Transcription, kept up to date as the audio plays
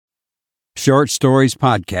Short Stories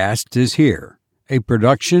Podcast is here, a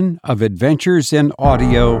production of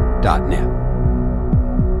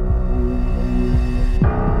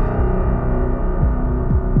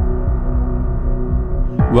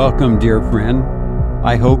AdventuresInAudio.net. Welcome, dear friend.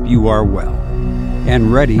 I hope you are well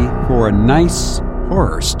and ready for a nice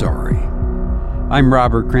horror story. I'm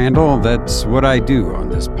Robert Crandall. That's what I do on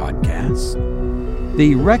this podcast.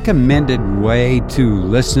 The recommended way to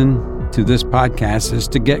listen to this podcast is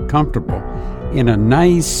to get comfortable in a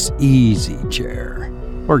nice, easy chair,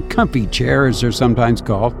 or comfy chair as they're sometimes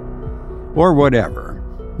called, or whatever.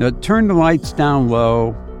 Now, turn the lights down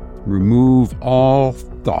low, remove all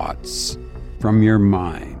thoughts from your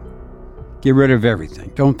mind. Get rid of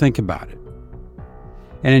everything. Don't think about it.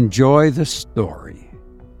 And enjoy the story.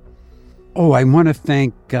 Oh, I want to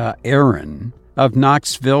thank Erin of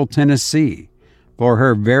Knoxville, Tennessee, for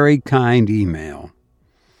her very kind email.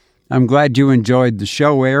 I'm glad you enjoyed the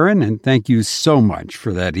show, Erin, and thank you so much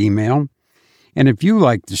for that email. And if you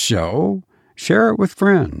like the show, share it with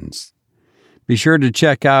friends. Be sure to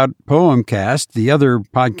check out Poemcast, the other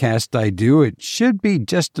podcast I do. It should be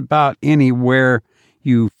just about anywhere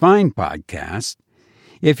you find podcasts.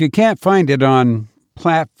 If you can't find it on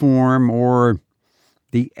platform or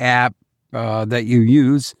the app that you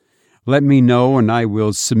use, let me know and I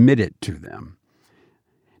will submit it to them.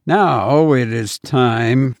 Now it is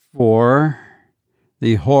time for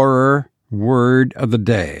the horror word of the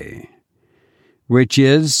day, which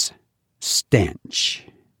is stench,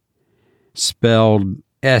 spelled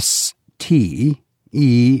S-T-E-N-C-H.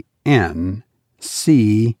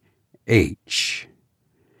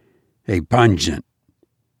 A pungent,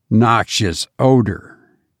 noxious odor,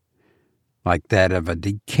 like that of a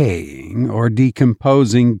decaying or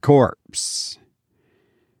decomposing corpse,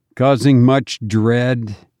 causing much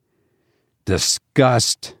dread,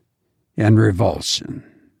 disgust, and revulsion.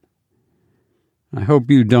 I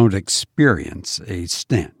hope you don't experience a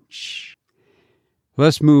stench.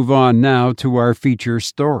 Let's move on now to our feature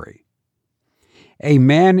story. A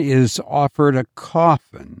man is offered a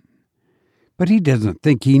coffin, but he doesn't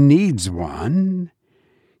think he needs one.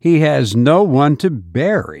 He has no one to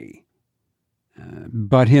bury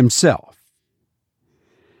but himself.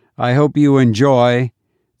 I hope you enjoy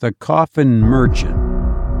The Coffin Merchant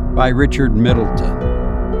by Richard Middleton.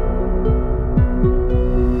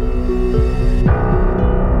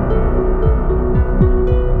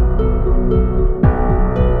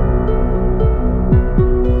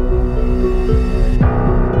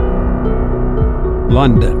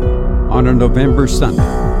 London, on a November Sunday,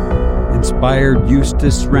 inspired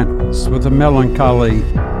Eustace Reynolds with a melancholy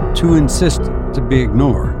too insistent to be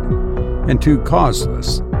ignored and too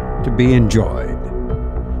causeless to be enjoyed.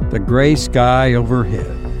 The gray sky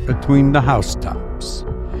overhead, between the housetops,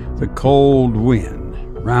 the cold wind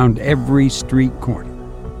round every street corner,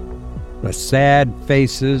 the sad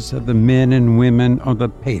faces of the men and women on the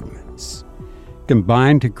pavements,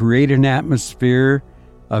 combined to create an atmosphere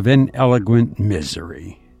of inelegant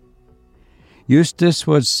misery. Eustace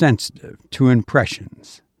was sensitive to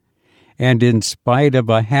impressions, and in spite of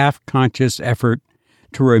a half-conscious effort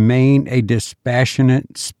to remain a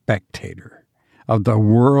dispassionate spectator of the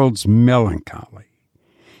world's melancholy,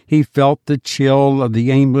 he felt the chill of the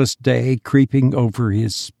aimless day creeping over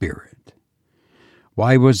his spirit.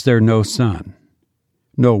 Why was there no sun,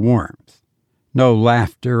 no warmth, no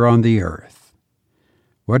laughter on the earth?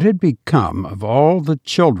 What had become of all the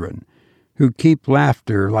children who keep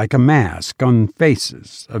laughter like a mask on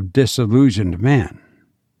faces of disillusioned men?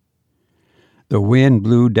 The wind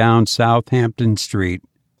blew down Southampton Street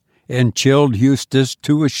and chilled Eustace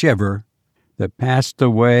to a shiver that passed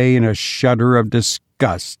away in a shudder of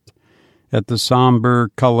disgust at the somber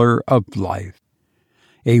color of life.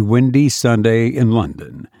 A windy Sunday in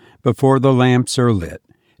London, before the lamps are lit,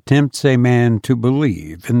 tempts a man to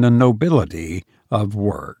believe in the nobility of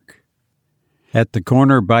work. At the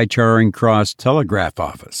corner by Charing Cross telegraph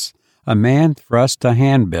office, a man thrust a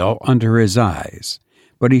handbill under his eyes,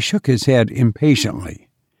 but he shook his head impatiently.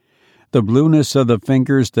 The blueness of the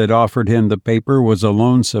fingers that offered him the paper was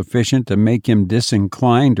alone sufficient to make him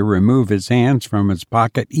disinclined to remove his hands from his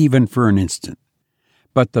pocket even for an instant.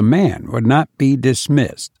 But the man would not be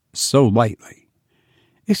dismissed so lightly.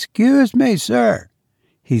 "Excuse me, sir,"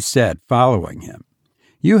 he said, following him.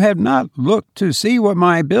 "You have not looked to see what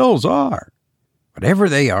my bills are." "Whatever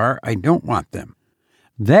they are, I don't want them."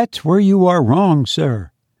 "That's where you are wrong,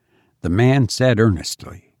 sir," the man said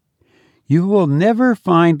earnestly. "You will never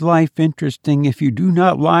find life interesting if you do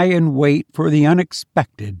not lie in wait for the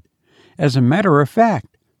unexpected. As a matter of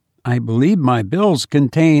fact, I believe my bills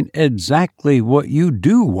contain exactly what you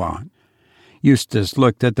do want. Eustace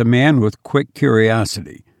looked at the man with quick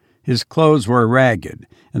curiosity. His clothes were ragged,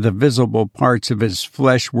 and the visible parts of his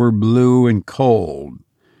flesh were blue and cold.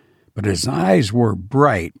 But his eyes were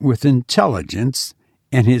bright with intelligence,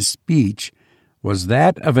 and his speech was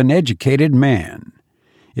that of an educated man.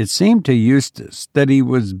 It seemed to Eustace that he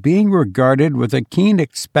was being regarded with a keen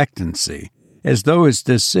expectancy, as though his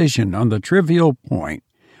decision on the trivial point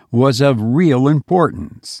was of real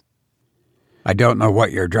importance. "I don't know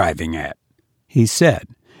what you're driving at," he said,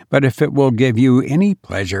 "but if it will give you any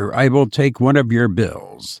pleasure, I will take one of your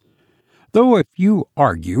bills. Though if you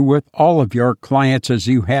argue with all of your clients as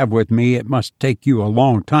you have with me, it must take you a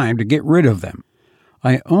long time to get rid of them.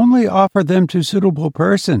 I only offer them to suitable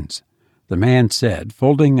persons," the man said,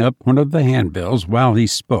 folding up one of the handbills while he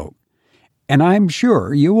spoke, "and I'm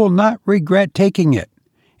sure you will not regret taking it."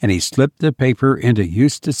 And he slipped the paper into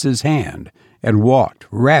Eustace's hand and walked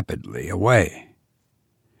rapidly away.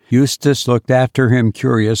 Eustace looked after him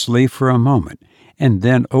curiously for a moment, and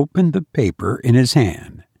then opened the paper in his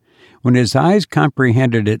hand. When his eyes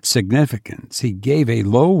comprehended its significance, he gave a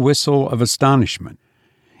low whistle of astonishment.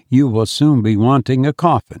 "You will soon be wanting a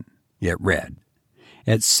coffin," it read.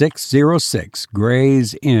 "At 606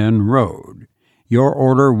 Gray's Inn Road. Your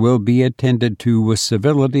order will be attended to with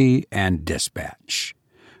civility and dispatch.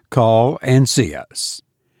 Call and see us."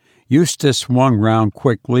 Eustace swung round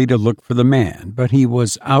quickly to look for the man, but he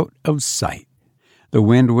was out of sight. The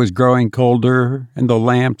wind was growing colder, and the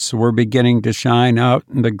lamps were beginning to shine out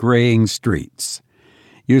in the graying streets.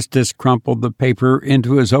 Eustace crumpled the paper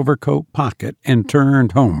into his overcoat pocket and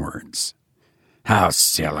turned homewards. "How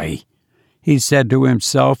silly," he said to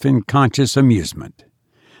himself in conscious amusement.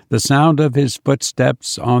 The sound of his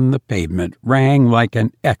footsteps on the pavement rang like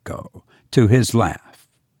an echo to his laugh.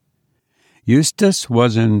 Eustace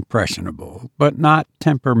was impressionable, but not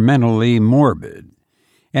temperamentally morbid,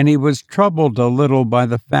 and he was troubled a little by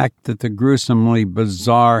the fact that the gruesomely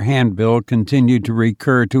bizarre handbill continued to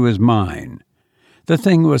recur to his mind. The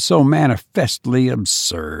thing was so manifestly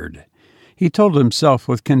absurd. He told himself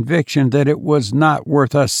with conviction that it was not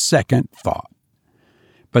worth a second thought.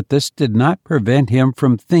 But this did not prevent him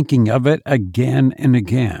from thinking of it again and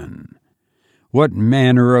again. What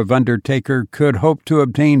manner of undertaker could hope to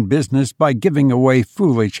obtain business by giving away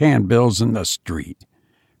foolish handbills in the street?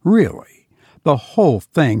 Really, the whole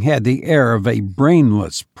thing had the air of a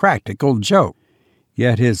brainless practical joke.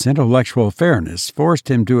 Yet his intellectual fairness forced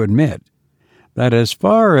him to admit that as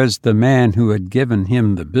far as the man who had given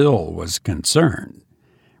him the bill was concerned,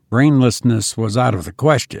 brainlessness was out of the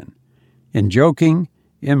question, and joking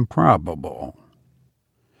improbable.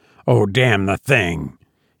 "Oh, damn the thing,"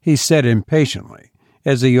 he said impatiently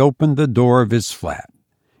as he opened the door of his flat.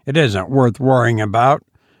 "It isn't worth worrying about.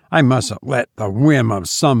 I mustn't let the whim of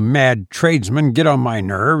some mad tradesman get on my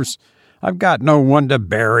nerves. I've got no one to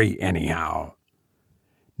bury anyhow."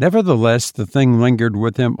 Nevertheless, the thing lingered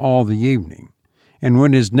with him all the evening, and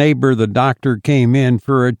when his neighbor the doctor came in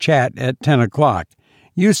for a chat at 10 o'clock,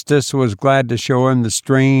 Eustace was glad to show him the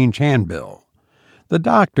strange handbill. The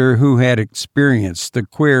doctor, who had experienced the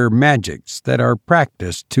queer magics that are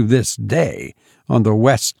practiced to this day on the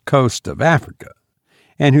west coast of Africa,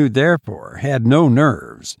 and who therefore had no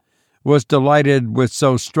nerves, was delighted with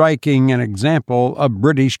so striking an example of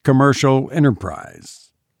British commercial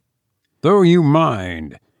enterprise. "Though you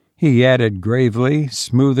mind," he added gravely,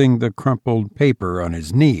 smoothing the crumpled paper on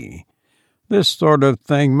his knee, "this sort of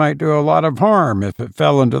thing might do a lot of harm if it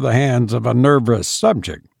fell into the hands of a nervous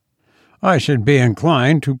subject. I should be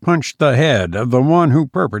inclined to punch the head of the one who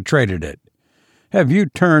perpetrated it. Have you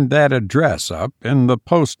turned that address up in the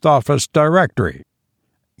post office directory?"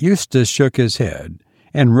 Eustace shook his head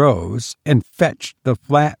and rose and fetched the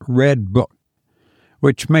flat red book,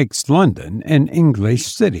 which makes London an English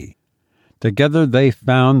city. Together they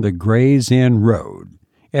found the Gray's Inn Road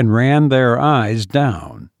and ran their eyes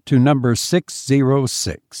down to number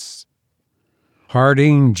 606.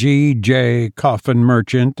 "Harding G.J., coffin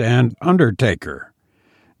merchant and undertaker.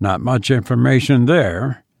 Not much information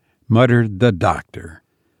there," muttered the doctor.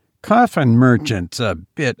 "Coffin merchant's a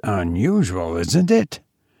bit unusual, isn't it?"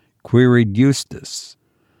 queried Eustace.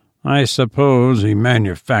 "I suppose he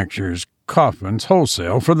manufactures coffins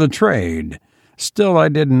wholesale for the trade. Still, I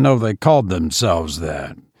didn't know they called themselves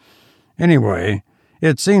that. Anyway,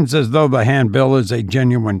 it seems as though the handbill is a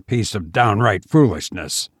genuine piece of downright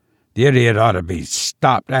foolishness. The idiot ought to be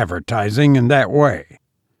stopped advertising in that way.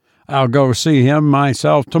 I'll go see him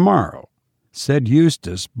myself tomorrow," said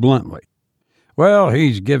Eustace bluntly. "Well,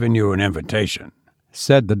 he's given you an invitation,"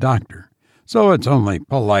 said the doctor, "so it's only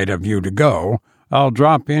polite of you to go. I'll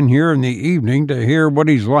drop in here in the evening to hear what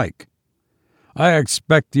he's like." I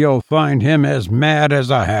expect you'll find him as mad as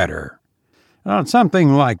a hatter."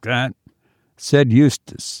 "Something like that," said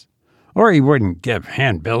Eustace. "Or he wouldn't give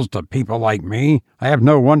handbills to people like me. I have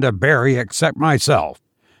no one to bury except myself."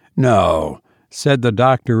 "No," said the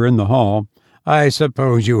doctor in the hall. "I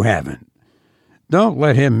suppose you haven't. Don't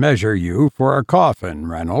let him measure you for a coffin,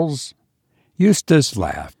 Reynolds." Eustace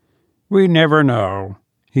laughed. "We never know,"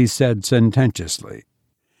 he said sententiously.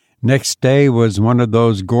 Next day was one of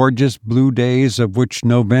those gorgeous blue days of which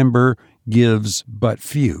November gives but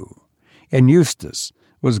few, and Eustace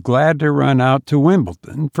was glad to run out to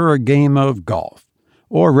Wimbledon for a game of golf,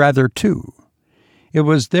 or rather two. It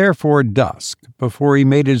was therefore dusk before he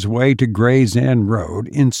made his way to Gray's Inn Road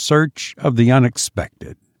in search of the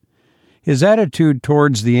unexpected. His attitude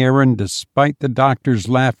towards the errand, despite the doctor's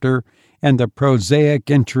laughter and the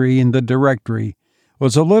prosaic entry in the directory,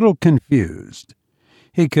 was a little confused.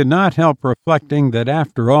 He could not help reflecting that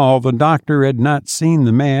after all the doctor had not seen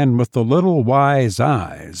the man with the little wise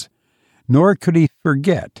eyes, nor could he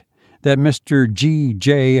forget that Mr.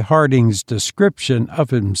 G.J. Harding's description of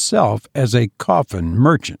himself as a coffin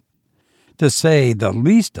merchant, to say the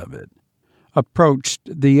least of it, approached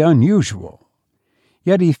the unusual.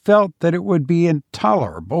 Yet he felt that it would be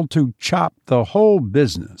intolerable to chop the whole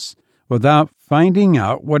business without finding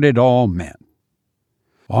out what it all meant.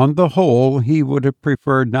 On the whole, he would have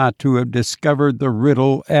preferred not to have discovered the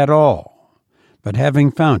riddle at all, but having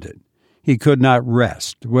found it, he could not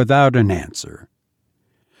rest without an answer.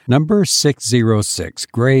 Number 606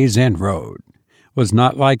 Gray's Inn Road was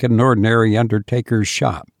not like an ordinary undertaker's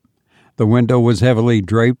shop. The window was heavily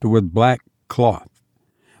draped with black cloth,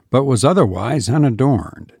 but was otherwise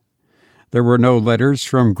unadorned. There were no letters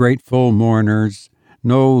from grateful mourners,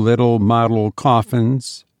 no little model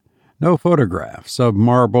coffins, no photographs of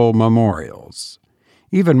marble memorials.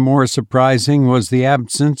 Even more surprising was the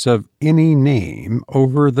absence of any name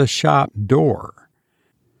over the shop door,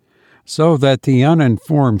 so that the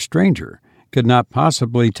uninformed stranger could not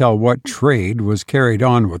possibly tell what trade was carried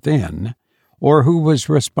on within, or who was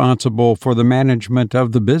responsible for the management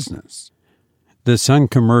of the business. This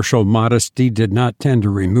uncommercial modesty did not tend to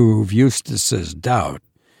remove Eustace's doubt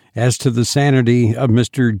as to the sanity of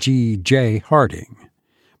Mr. G.J. Harding,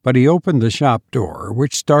 but he opened the shop door,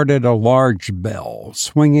 which started a large bell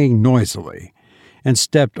swinging noisily, and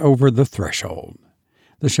stepped over the threshold.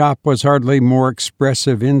 The shop was hardly more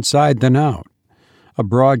expressive inside than out. A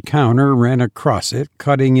broad counter ran across it,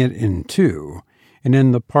 cutting it in two, and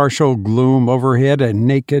in the partial gloom overhead a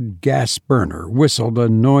naked gas burner whistled a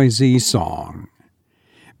noisy song.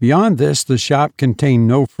 Beyond this, the shop contained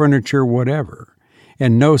no furniture whatever,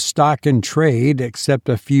 and no stock in trade except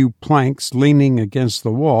a few planks leaning against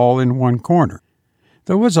the wall in one corner.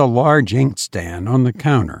 There was a large inkstand on the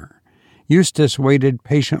counter. Eustace waited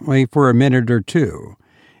patiently for a minute or two,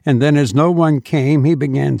 and then as no one came, he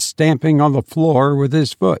began stamping on the floor with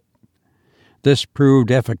his foot. This proved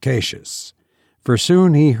efficacious, for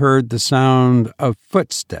soon he heard the sound of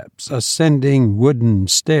footsteps ascending wooden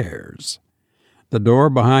stairs. The door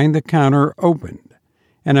behind the counter opened,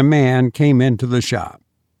 and a man came into the shop.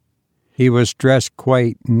 He was dressed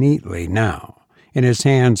quite neatly now, and his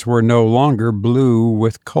hands were no longer blue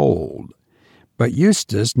with cold. But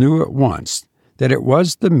Eustace knew at once that it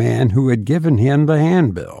was the man who had given him the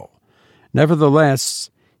handbill. Nevertheless,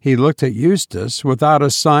 he looked at Eustace without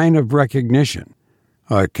a sign of recognition.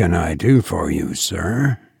 "What can I do for you,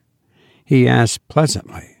 sir?" he asked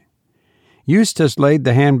pleasantly. Eustace laid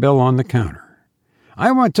the handbill on the counter.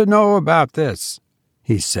 "I want to know about this,"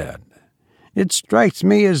 he said. "It strikes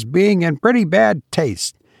me as being in pretty bad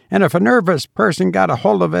taste, and if a nervous person got a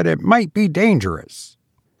hold of it, it might be dangerous."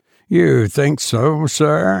 "You think so,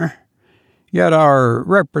 sir? Yet our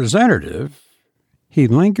representative—" He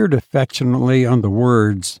lingered affectionately on the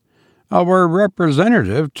words. "Our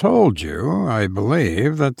representative told you, I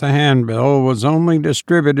believe, that the handbill was only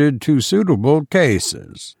distributed to suitable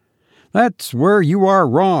cases." "That's where you are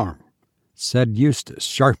wrong," said Eustace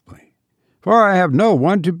sharply, "for I have no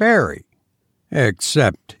one to bury."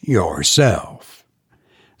 "Except yourself,"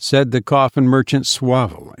 said the coffin merchant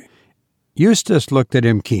suavely. Eustace looked at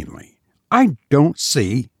him keenly. "I don't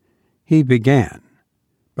see—" he began,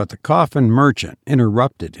 but the coffin merchant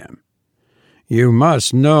interrupted him. "You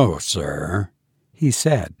must know, sir," he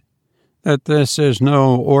said, "that this is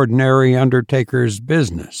no ordinary undertaker's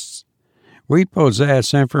business. We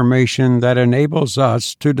possess information that enables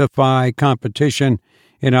us to defy competition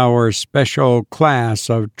in our special class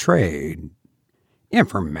of trade."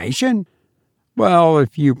 "Information?" "Well,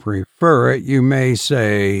 if you prefer it, you may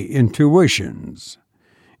say intuitions.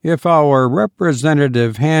 If our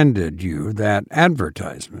representative handed you that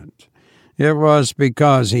advertisement, It was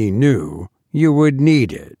because he knew you would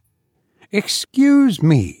need it. "Excuse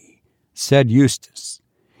me," said Eustace.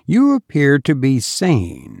 "You appear to be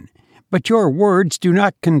sane, but your words do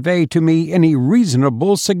not convey to me any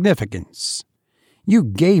reasonable significance. You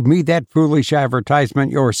gave me that foolish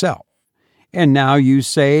advertisement yourself, and now you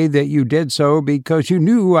say that you did so because you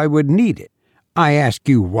knew I would need it. I ask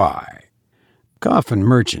you why." Coffin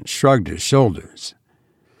Merchant shrugged his shoulders.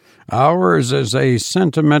 "Ours is a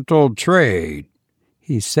sentimental trade,"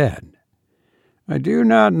 he said. "I do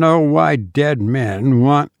not know why dead men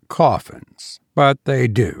want coffins, but they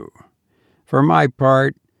do. For my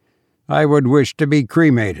part, I would wish to be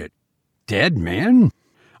cremated." "Dead men?"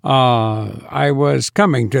 I was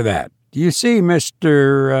coming to that. You see,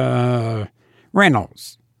 Mr.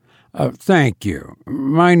 Reynolds." "Thank you.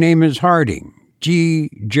 My name is Harding,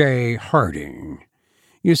 G.J. Harding.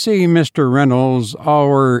 You see, Mr. Reynolds,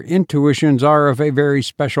 our intuitions are of a very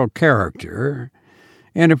special character,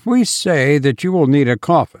 and if we say that you will need a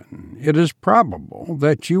coffin, it is probable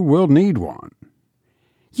that you will need one."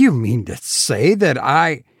 "You mean to say that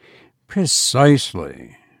I—"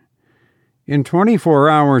 "Precisely. In 24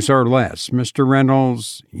 hours or less, Mr.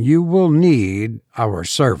 Reynolds, you will need our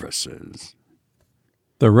services."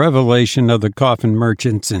 The revelation of the coffin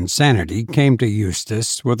merchant's insanity came to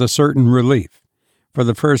Eustace with a certain relief. For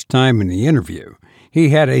the first time in the interview, he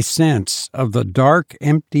had a sense of the dark,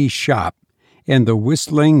 empty shop and the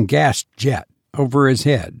whistling gas jet over his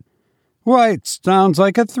head. "Why, it sounds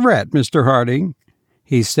like a threat, Mr. Harding,"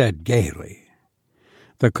 he said gaily.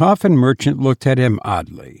 The coffin merchant looked at him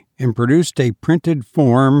oddly and produced a printed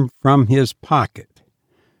form from his pocket.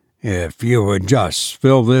 "If you would just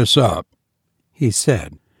fill this up," he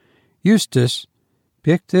said. Eustace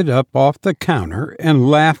picked it up off the counter and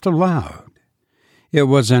laughed aloud. It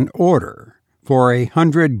was an order for a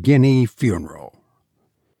 100-guinea funeral.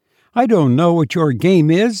 "I don't know what your game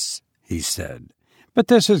is," he said, "but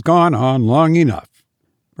this has gone on long enough."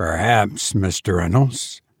 "Perhaps, Mr.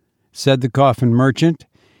 Reynolds," said the coffin merchant,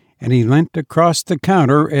 and he leant across the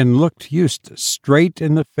counter and looked Eustace straight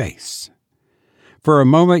in the face. For a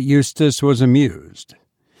moment Eustace was amused.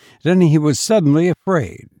 Then he was suddenly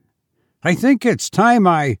afraid. "I think it's time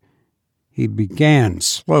he began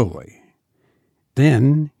slowly.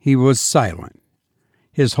 Then he was silent,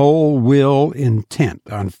 his whole will intent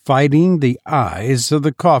on fighting the eyes of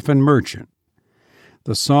the coffin merchant.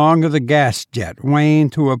 The song of the gas jet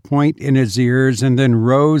waned to a point in his ears and then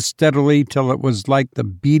rose steadily till it was like the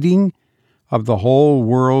beating of the whole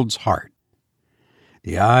world's heart.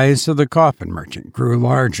 The eyes of the coffin merchant grew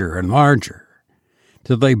larger and larger,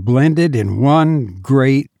 till they blended in one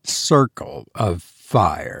great circle of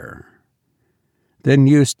fire. Then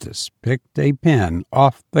Eustace picked a pen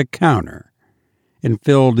off the counter and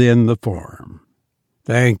filled in the form.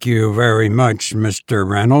 "Thank you very much, Mr.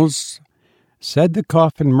 Reynolds," said the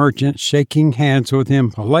coffin merchant, shaking hands with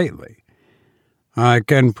him politely. "I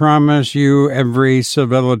can promise you every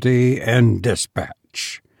civility and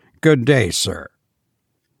dispatch. Good day, sir."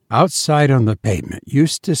 Outside on the pavement,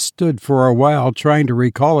 Eustace stood for a while trying to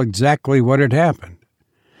recall exactly what had happened.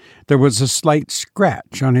 There was a slight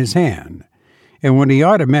scratch on his hand, and when he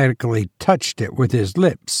automatically touched it with his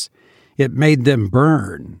lips, it made them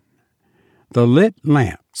burn. The lit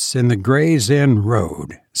lamps in the Gray's Inn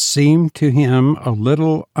Road seemed to him a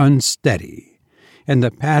little unsteady, and the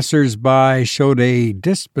passers-by showed a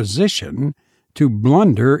disposition to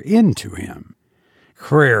blunder into him.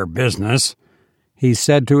 "Queer business," he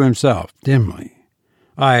said to himself dimly.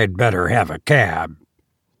 "I'd better have a cab."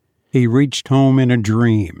 He reached home in a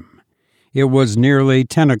dream. It was nearly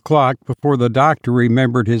 10 o'clock before the doctor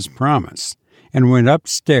remembered his promise and went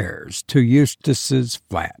upstairs to Eustace's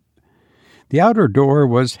flat. The outer door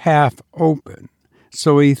was half open,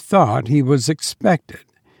 so he thought he was expected,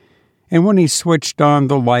 and when he switched on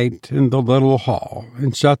the light in the little hall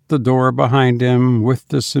and shut the door behind him with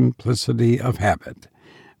the simplicity of habit,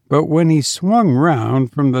 but when he swung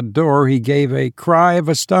round from the door he gave a cry of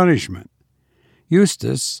astonishment.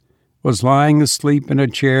 Eustace was lying asleep in a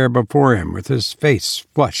chair before him with his face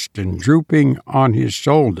flushed and drooping on his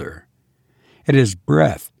shoulder, and his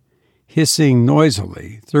breath hissing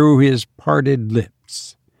noisily through his parted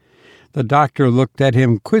lips. The doctor looked at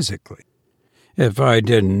him quizzically. "If I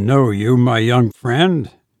didn't know you, my young friend,"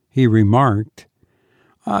 he remarked,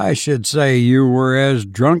 "I should say you were as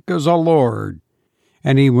drunk as a lord."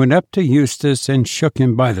 And he went up to Eustace and shook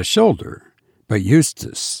him by the shoulder, but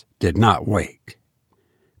Eustace did not wake.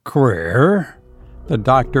 "Queer," the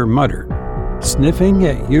doctor muttered, sniffing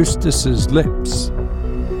at Eustace's lips.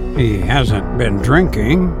 "He hasn't been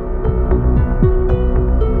drinking."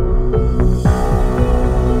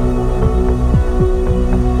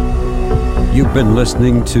 You've been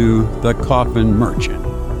listening to The Coffin Merchant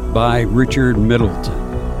by Richard Middleton.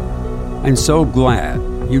 I'm so glad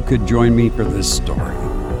you could join me for this story.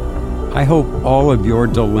 I hope all of your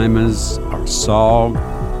dilemmas are solved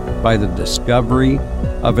by the discovery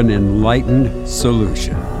of an enlightened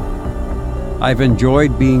solution. I've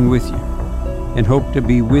enjoyed being with you and hope to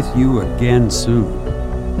be with you again soon.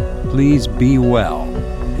 Please be well,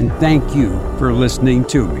 and thank you for listening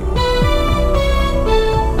to me.